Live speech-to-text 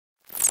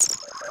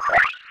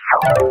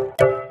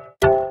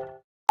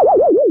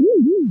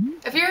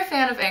If you're a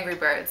fan of Angry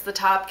Birds, the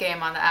top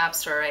game on the App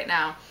Store right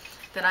now,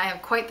 then I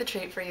have quite the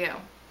treat for you.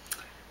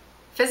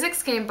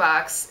 Physics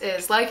Gamebox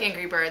is like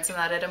Angry Birds in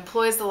that it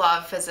employs the law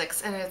of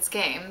physics in its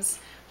games,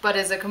 but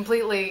is a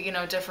completely,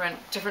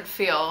 different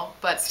feel,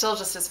 but still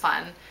just as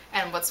fun.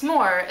 And what's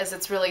more is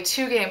it's really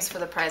 2 games for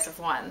the price of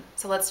 1.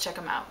 So let's check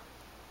them out.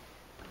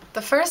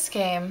 The first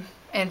game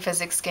in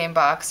Physics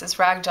Gamebox is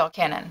Ragdoll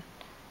Cannon.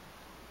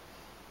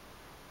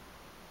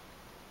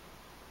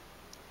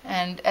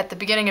 And at the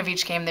beginning of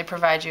each game they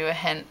provide you a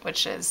hint,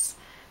 which is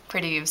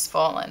pretty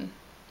useful and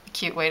a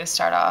cute way to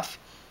start off.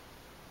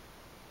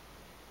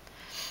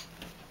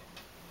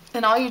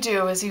 And all you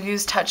do is you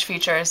use touch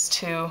features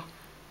to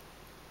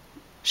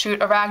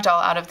shoot a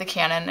ragdoll out of the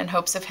cannon in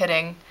hopes of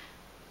hitting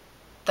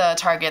the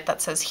target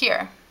that says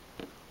here.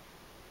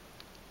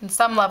 In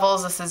some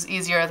levels this is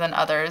easier than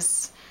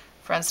others.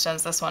 For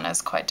instance, this one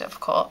is quite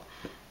difficult.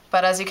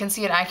 But as you can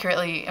see, it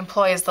accurately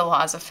employs the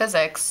laws of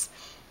physics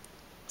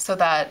so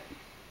that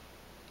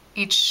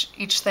each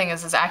thing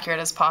is as accurate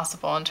as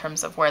possible in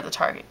terms of where the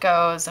target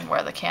goes and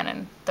where the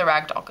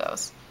ragdoll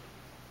goes.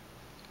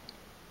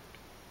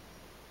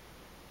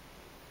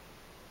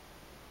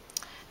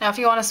 Now if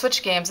you want to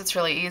switch games, it's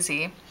really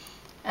easy.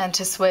 And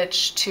to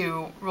switch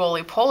to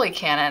Roly-Poly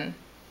Cannon,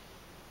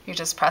 you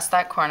just press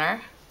that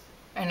corner,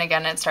 and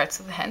again it starts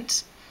with a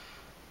hint.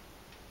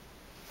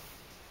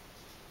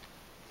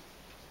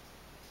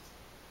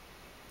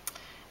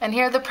 And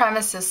here the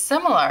premise is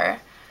similar,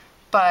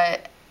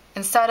 but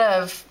instead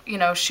of,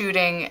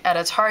 shooting at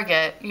a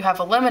target, you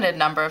have a limited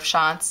number of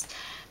shots,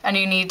 and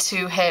you need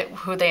to hit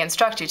who they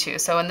instruct you to.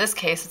 So in this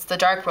case, it's the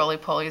dark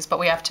roly-polies, but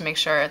we have to make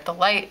sure the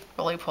light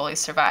roly-polies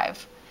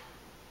survive.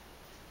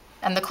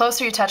 And the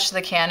closer you touch to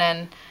the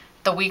cannon,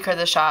 the weaker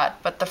the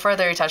shot, but the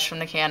further you touch from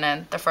the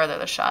cannon, the further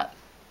the shot.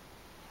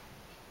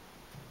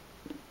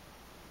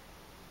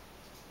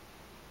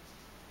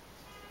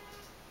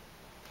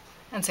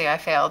 And see, I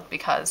failed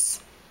because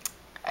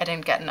I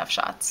didn't get enough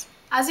shots.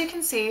 As you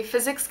can see,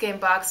 Physics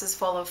Gamebox is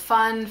full of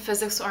fun,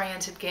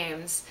 physics-oriented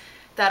games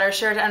that are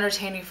sure to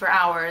entertain you for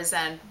hours,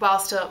 and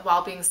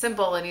while being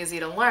simple and easy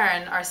to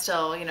learn, are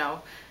still,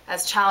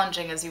 as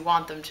challenging as you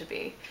want them to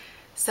be.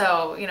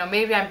 So,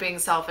 maybe I'm being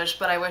selfish,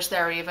 but I wish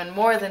there were even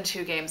more than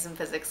 2 games in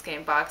Physics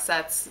Gamebox.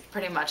 That's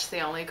pretty much the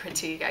only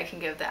critique I can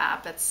give the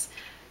app. It's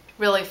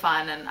really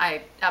fun, and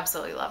I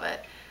absolutely love it.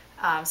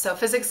 So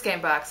Physics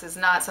Gamebox is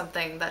not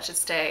something that should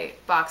stay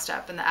boxed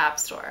up in the App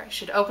Store. You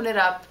should open it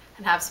up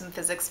and have some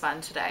physics fun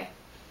today.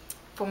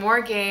 For more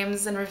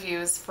games and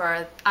reviews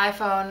for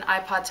iPhone,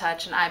 iPod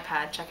Touch, and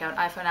iPad, check out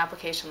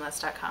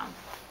iPhoneApplicationList.com.